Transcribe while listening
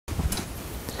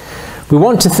We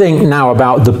want to think now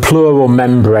about the pleural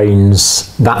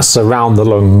membranes that surround the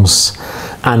lungs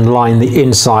and line the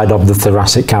inside of the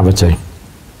thoracic cavity.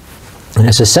 And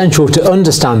it's essential to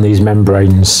understand these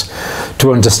membranes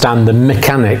to understand the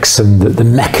mechanics and the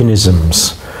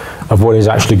mechanisms of what is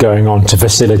actually going on to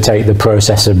facilitate the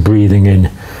process of breathing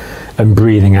in and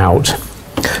breathing out.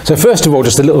 So first of all,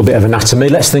 just a little bit of anatomy.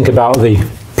 Let's think about the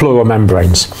pleural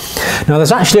membranes. Now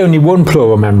there's actually only one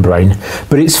pleural membrane,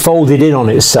 but it's folded in on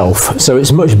itself, so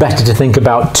it's much better to think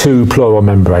about two pleural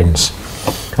membranes.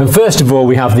 And first of all,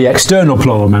 we have the external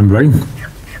pleural membrane,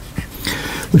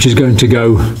 which is going to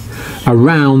go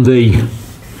around the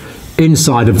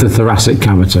inside of the thoracic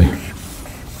cavity,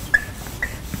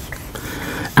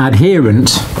 adherent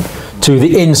to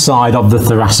the inside of the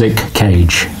thoracic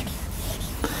cage.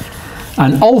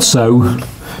 And also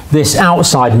this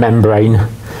outside membrane,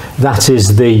 that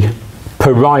is the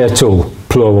parietal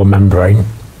pleural membrane,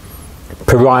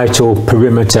 parietal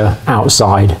perimeter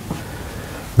outside.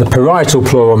 The parietal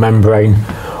pleural membrane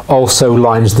also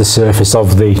lines the surface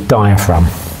of the diaphragm.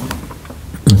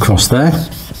 Across there.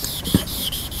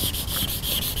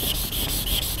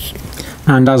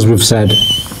 And as we've said,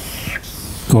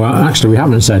 or actually we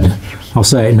haven't said, I'll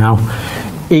say it now,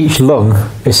 each lung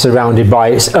is surrounded by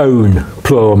its own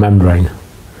pleural membrane.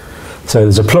 So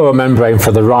there's a pleural membrane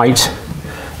for the right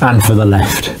and for the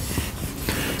left.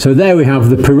 So there we have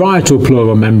the parietal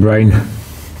pleural membrane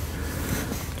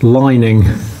lining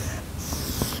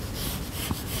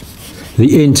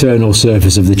the internal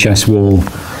surface of the chest wall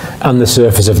and the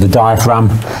surface of the diaphragm,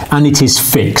 and it is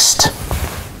fixed.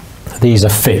 These are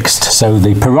fixed. So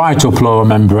the parietal pleural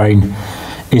membrane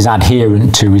is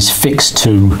adherent to, is fixed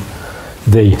to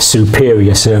the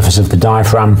superior surface of the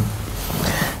diaphragm.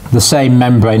 The same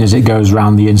membrane, as it goes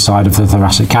around the inside of the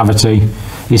thoracic cavity,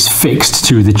 is fixed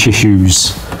to the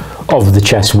tissues of the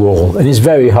chest wall and is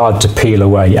very hard to peel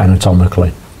away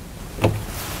anatomically.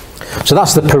 So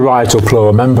that's the parietal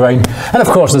pleural membrane, and of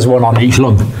course there's one on each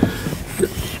lung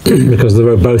because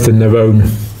they're both in their own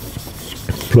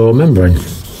pleural membrane.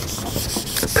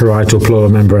 Parietal pleural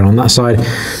membrane on that side,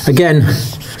 again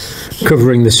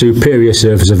covering the superior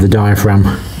surface of the diaphragm,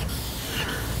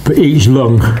 but each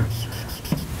lung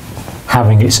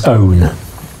having its own.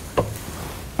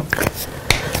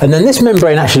 And then this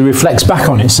membrane actually reflects back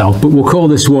on itself, but we'll call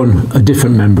this one a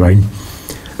different membrane.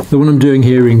 The one I'm doing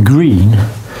here in green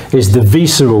is the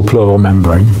visceral pleural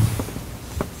membrane.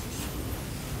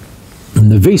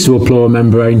 And the visceral pleural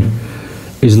membrane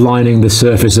is lining the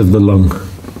surface of the lung.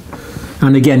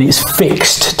 And again, it's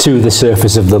fixed to the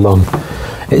surface of the lung.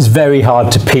 It's very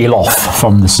hard to peel off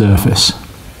from the surface.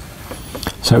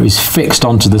 So it's fixed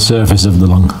onto the surface of the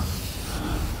lung.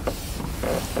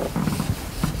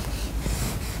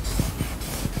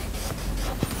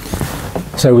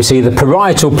 So we see the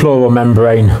parietal pleural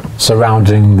membrane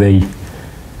surrounding the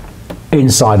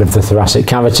inside of the thoracic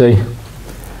cavity,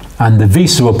 and the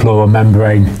visceral pleural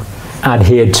membrane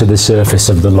adhered to the surface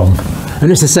of the lung.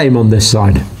 And it's the same on this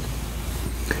side.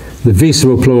 The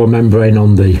visceral pleural membrane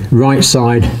on the right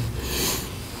side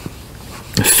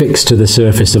fixed to the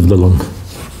surface of the lung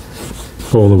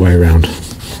all the way around.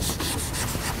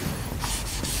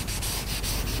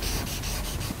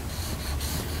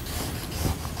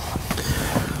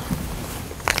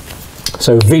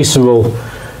 So visceral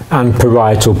and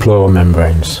parietal pleural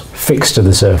membranes fixed to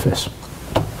the surface.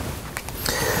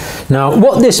 Now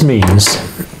what this means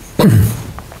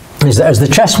is that as the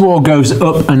chest wall goes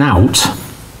up and out,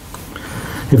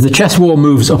 if the chest wall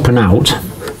moves up and out,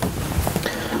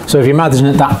 so if you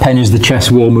imagine that pen is the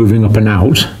chest wall moving up and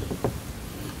out,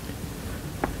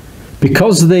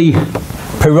 because the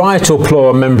parietal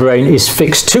pleural membrane is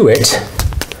fixed to it,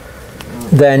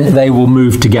 then they will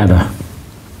move together.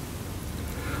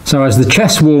 So as the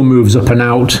chest wall moves up and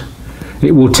out,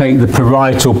 it will take the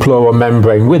parietal pleural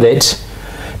membrane with it,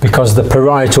 because the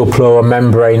parietal pleural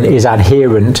membrane is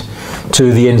adherent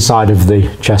to the inside of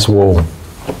the chest wall.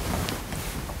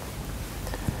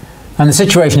 And the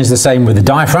situation is the same with the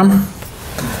diaphragm.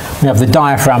 We have the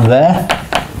diaphragm there,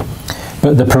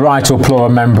 but the parietal pleural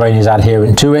membrane is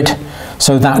adherent to it,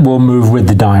 so that will move with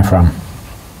the diaphragm.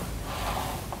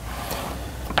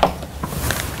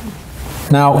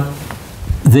 Now,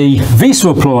 the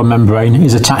visceral pleural membrane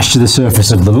is attached to the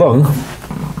surface of the lung,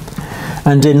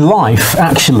 and in life,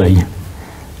 actually,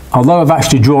 although I've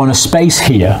actually drawn a space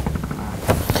here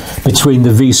between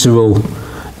the visceral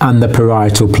and the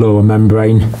parietal pleural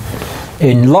membrane,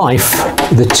 in life,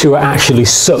 the two are actually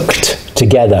sucked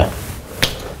together.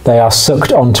 They are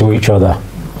sucked onto each other.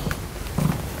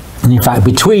 And in fact,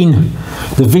 between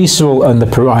the visceral and the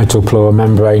parietal pleural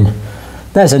membrane,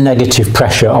 there's a negative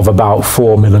pressure of about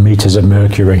 4 millimeters of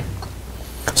mercury.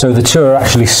 So the two are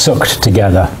actually sucked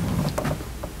together.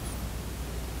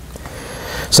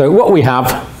 So what we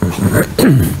have,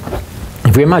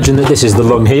 if we imagine that this is the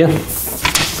lung here,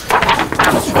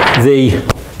 the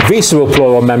visceral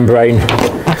pleural membrane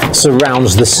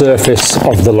surrounds the surface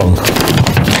of the lung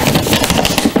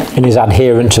and is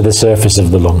adherent to the surface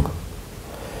of the lung.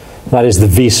 That is the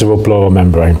visceral pleural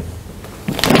membrane.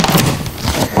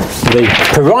 The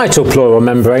parietal pleural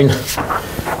membrane,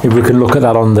 if we can look at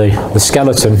that on the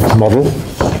skeleton model,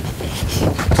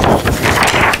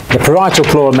 the parietal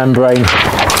pleural membrane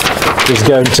is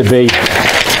going to be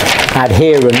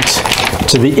adherent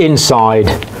to the inside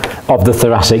of the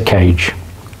thoracic cage.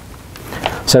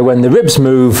 So when the ribs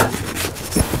move,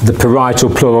 the parietal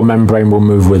pleural membrane will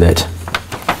move with it.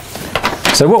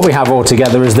 So what we have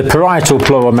altogether is the parietal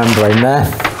pleural membrane there.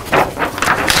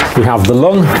 We have the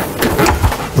lung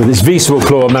with its visceral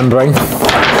pleural membrane.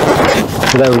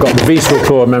 So there we've got the visceral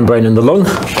pleural membrane in the lung,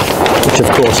 which of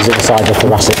course is inside the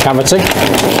thoracic cavity.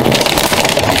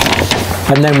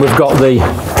 And then we've got the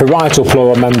parietal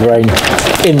pleural membrane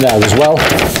in there as well,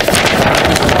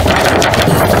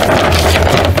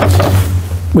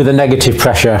 with a negative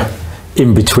pressure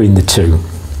in between the two.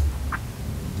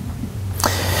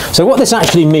 So what this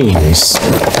actually means,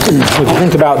 if you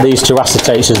think about these two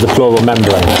acetates as the pleural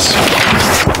membranes,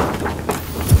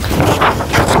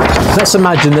 let's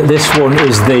imagine that this one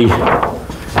is the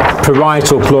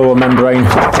parietal pleural membrane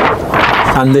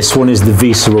and this one is the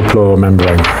visceral pleural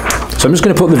membrane. So I'm just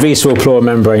going to put the visceral pleural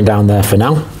membrane down there for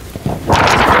now.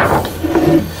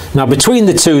 Now between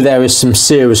the two there is some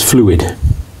serous fluid.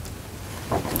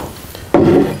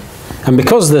 And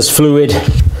because there's fluid,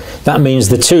 that means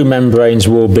the two membranes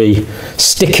will be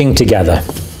sticking together.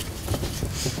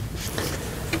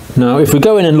 Now if we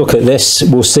go in and look at this,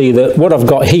 we'll see that what I've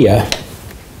got here,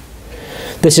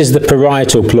 this is the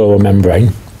parietal pleural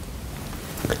membrane,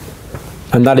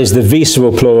 and that is the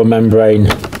visceral pleural membrane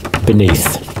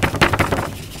beneath.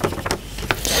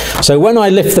 So when I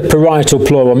lift the parietal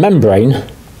pleural membrane,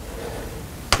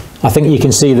 I think you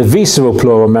can see the visceral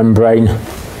pleural membrane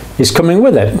is coming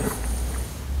with it.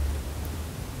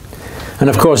 And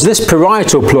of course this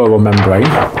parietal pleural membrane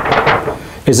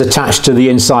is attached to the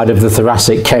inside of the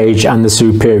thoracic cage and the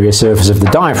superior surface of the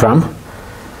diaphragm,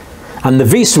 and the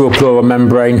visceral pleural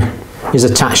membrane is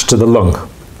attached to the lung.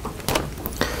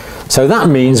 So that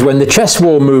means when the chest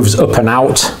wall moves up and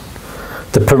out,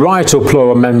 the parietal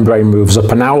pleural membrane moves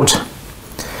up and out.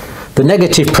 The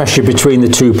negative pressure between the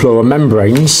two pleural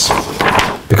membranes,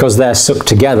 because they're sucked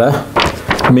together,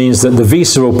 means that the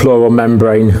visceral pleural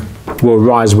membrane will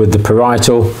rise with the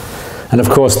parietal, and of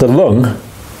course the lung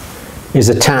is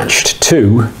attached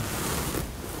to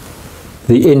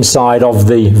the inside of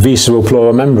the visceral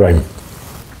pleural membrane.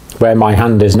 Where my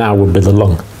hand is now would be the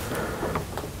lung.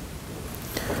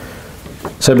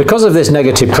 So because of this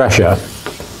negative pressure,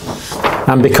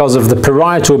 and because of the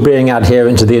parietal being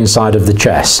adherent to the inside of the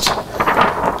chest,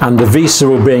 and the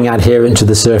visceral being adherent to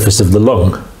the surface of the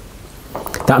lung,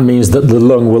 that means that the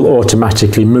lung will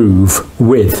automatically move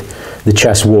with the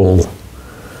chest wall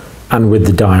and with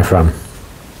the diaphragm.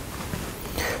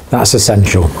 That's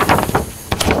essential.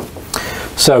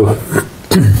 So,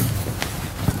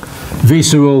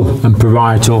 visceral and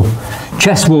parietal,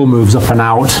 chest wall moves up and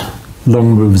out,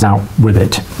 lung moves out with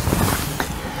it.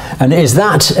 And it is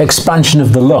that expansion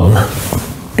of the lung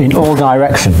in all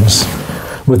directions,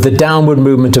 with the downward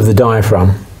movement of the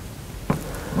diaphragm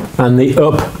and the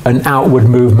up and outward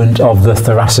movement of the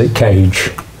thoracic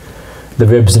cage, the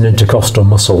ribs and intercostal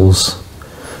muscles,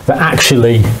 that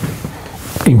actually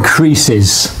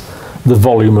increases the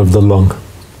volume of the lung.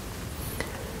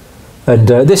 And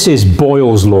this is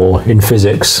Boyle's law in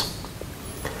physics.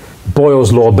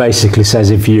 Boyle's law basically says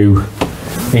if you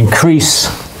increase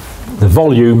the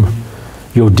volume,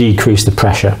 you'll decrease the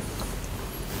pressure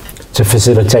to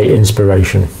facilitate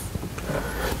inspiration.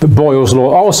 But Boyle's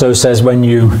law also says when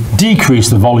you decrease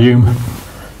the volume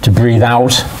to breathe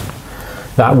out,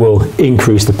 that will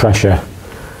increase the pressure,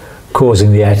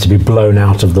 causing the air to be blown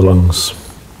out of the lungs.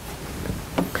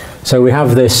 So we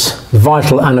have this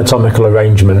vital anatomical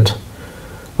arrangement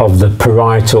of the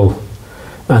parietal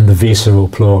and the visceral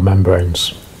pleural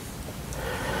membranes.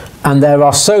 And there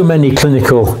are so many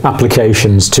clinical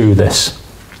applications to this.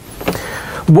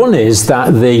 One is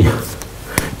that the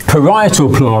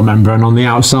parietal pleural membrane on the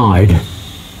outside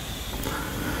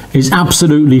is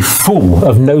absolutely full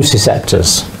of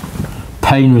nociceptors,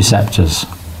 pain receptors.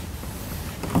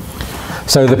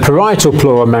 So the parietal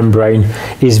pleural membrane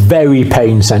is very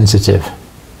pain sensitive.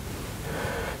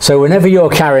 So whenever you're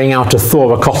carrying out a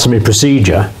thoracotomy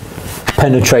procedure,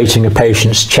 penetrating a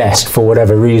patient's chest for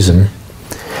whatever reason,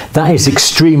 that is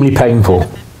extremely painful.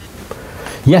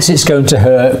 Yes, it's going to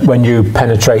hurt when you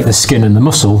penetrate the skin and the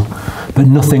muscle, but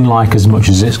nothing like as much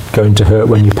as it's going to hurt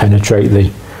when you penetrate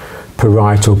the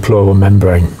parietal pleural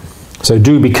membrane. So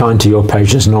do be kind to your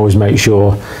patients and always make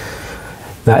sure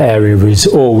that area is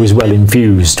always well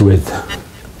infused with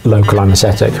local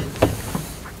anaesthetic.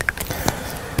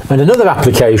 And another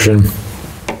application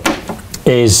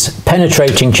is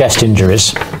penetrating chest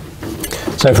injuries.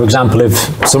 So for example, if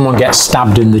someone gets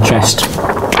stabbed in the chest,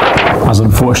 as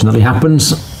unfortunately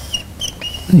happens,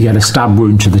 you get a stab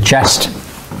wound to the chest,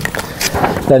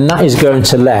 then that is going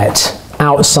to let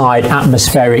outside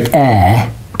atmospheric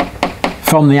air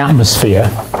from the atmosphere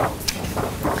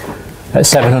at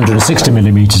 760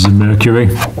 millimetres of mercury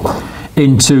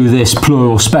into this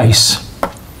pleural space,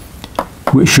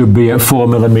 which should be at 4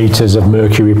 millimetres of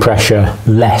mercury pressure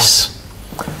less.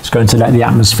 It's going to let the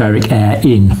atmospheric air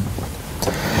in.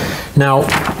 Now,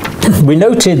 we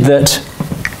noted that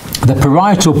the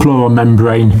parietal pleural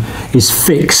membrane is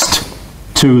fixed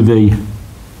to the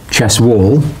chest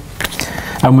wall,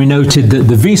 and we noted that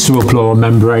the visceral pleural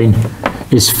membrane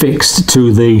is fixed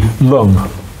to the lung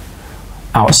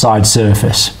outside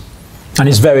surface, and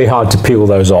it's very hard to peel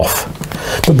those off.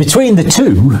 But between the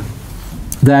two,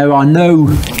 there are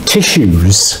no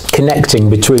tissues connecting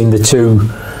between the two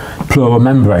pleural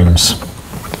membranes,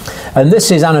 and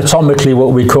this is anatomically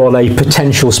what we call a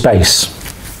potential space.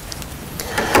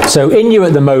 So in you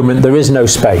at the moment there is no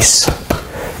space.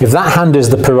 If that hand is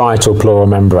the parietal pleural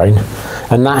membrane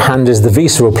and that hand is the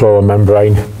visceral pleural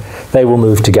membrane, they will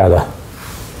move together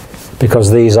because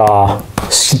these are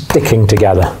sticking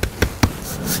together.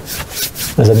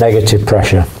 There's a negative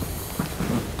pressure.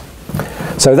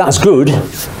 So that's good.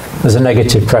 There's a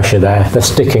negative pressure there. They're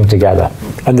sticking together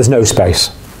and there's no space.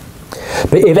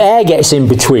 But if air gets in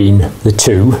between the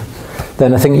two,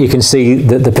 then I think you can see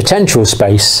that the potential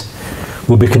space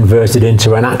will be converted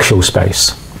into an actual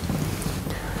space.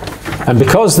 And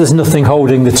because there's nothing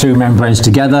holding the two membranes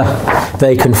together,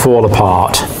 they can fall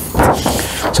apart.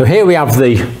 So here we have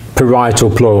the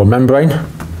parietal pleural membrane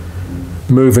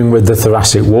moving with the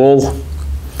thoracic wall.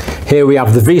 Here we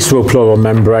have the visceral pleural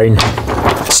membrane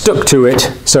stuck to it,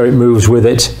 so it moves with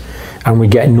it, and we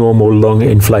get normal lung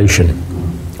inflation,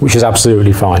 which is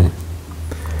absolutely fine.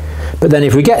 But then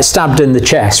if we get stabbed in the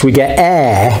chest, we get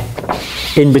air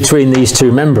in between these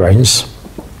two membranes.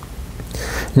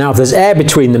 Now if there's air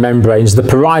between the membranes, the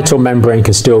parietal membrane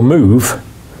can still move,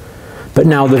 but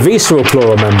now the visceral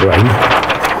pleural membrane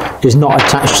is not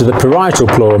attached to the parietal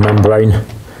pleural membrane,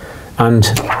 and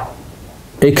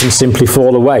it can simply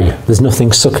fall away. There's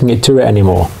nothing sucking it to it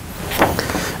anymore.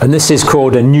 And this is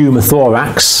called a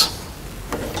pneumothorax,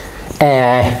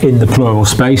 air in the pleural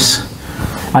space,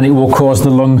 and it will cause the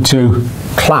lung to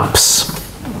collapse.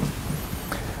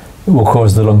 It will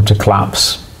cause the lung to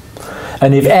collapse.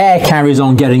 And if air carries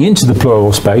on getting into the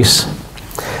pleural space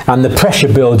and the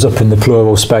pressure builds up in the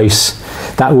pleural space,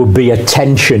 that would be a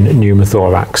tension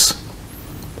pneumothorax.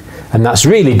 And that's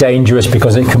really dangerous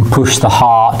because it can push the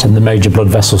heart and the major blood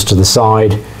vessels to the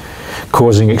side,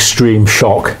 causing extreme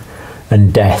shock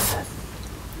and death.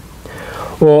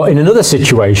 Or in another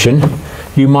situation,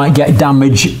 you might get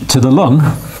damage to the lung,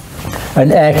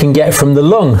 and air can get from the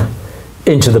lung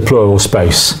into the pleural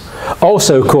space,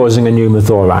 also causing a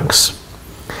pneumothorax.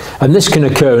 And this can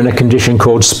occur in a condition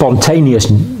called spontaneous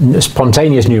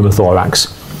pneumothorax,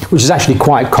 which is actually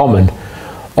quite common,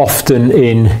 often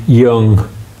in young,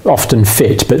 often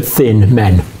fit but thin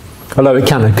men, although it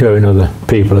can occur in other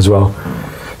people as well.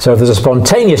 So if there's a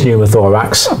spontaneous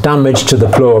pneumothorax, damage to the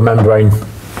pleural membrane,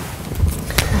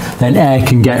 then air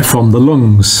can get from the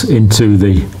lungs into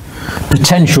the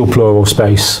potential pleural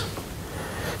space,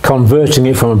 converting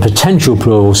it from a potential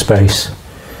pleural space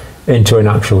into an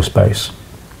actual space.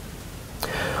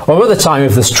 Or other time,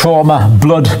 if there's trauma,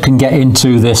 blood can get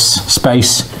into this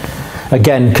space,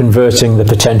 again converting the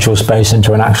potential space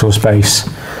into an actual space,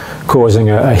 causing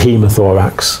a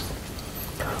hemothorax.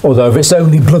 Although if it's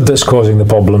only blood that's causing the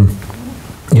problem,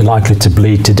 you're likely to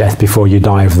bleed to death before you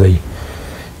die of the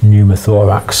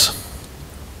pneumothorax.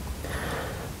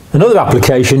 Another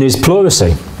application is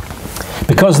pleurisy.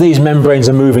 Because these membranes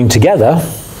are moving together,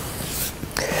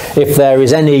 if there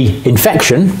is any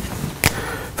infection,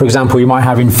 for example, you might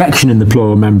have infection in the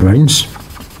pleural membranes,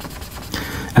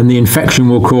 and the infection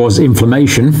will cause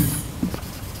inflammation.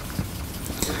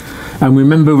 And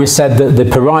remember we said that the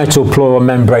parietal pleural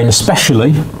membrane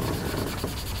especially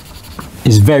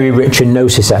is very rich in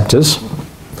nociceptors.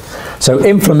 So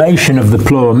inflammation of the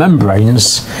pleural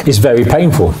membranes is very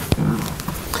painful.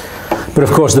 But of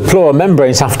course the pleural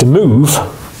membranes have to move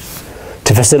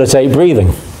to facilitate breathing.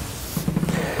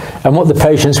 And what the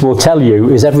patients will tell you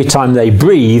is every time they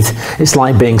breathe, it's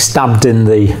like being stabbed in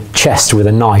the chest with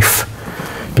a knife,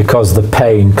 because the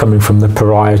pain coming from the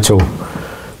parietal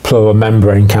pleural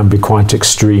membrane can be quite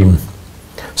extreme.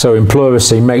 So in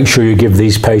pleurisy, make sure you give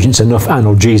these patients enough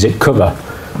analgesic cover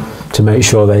to make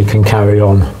sure they can carry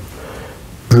on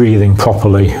breathing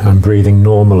properly and breathing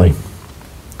normally.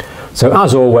 So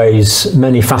as always,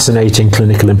 many fascinating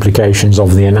clinical implications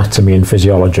of the anatomy and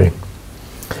physiology.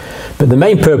 But the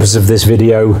main purpose of this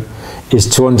video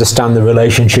is to understand the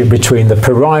relationship between the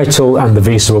parietal and the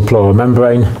visceral pleural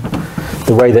membrane,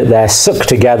 the way that they're sucked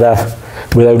together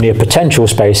with only a potential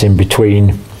space in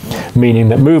between, meaning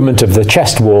that movement of the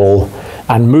chest wall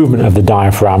and movement of the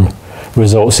diaphragm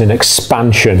results in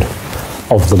expansion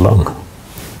of the lung.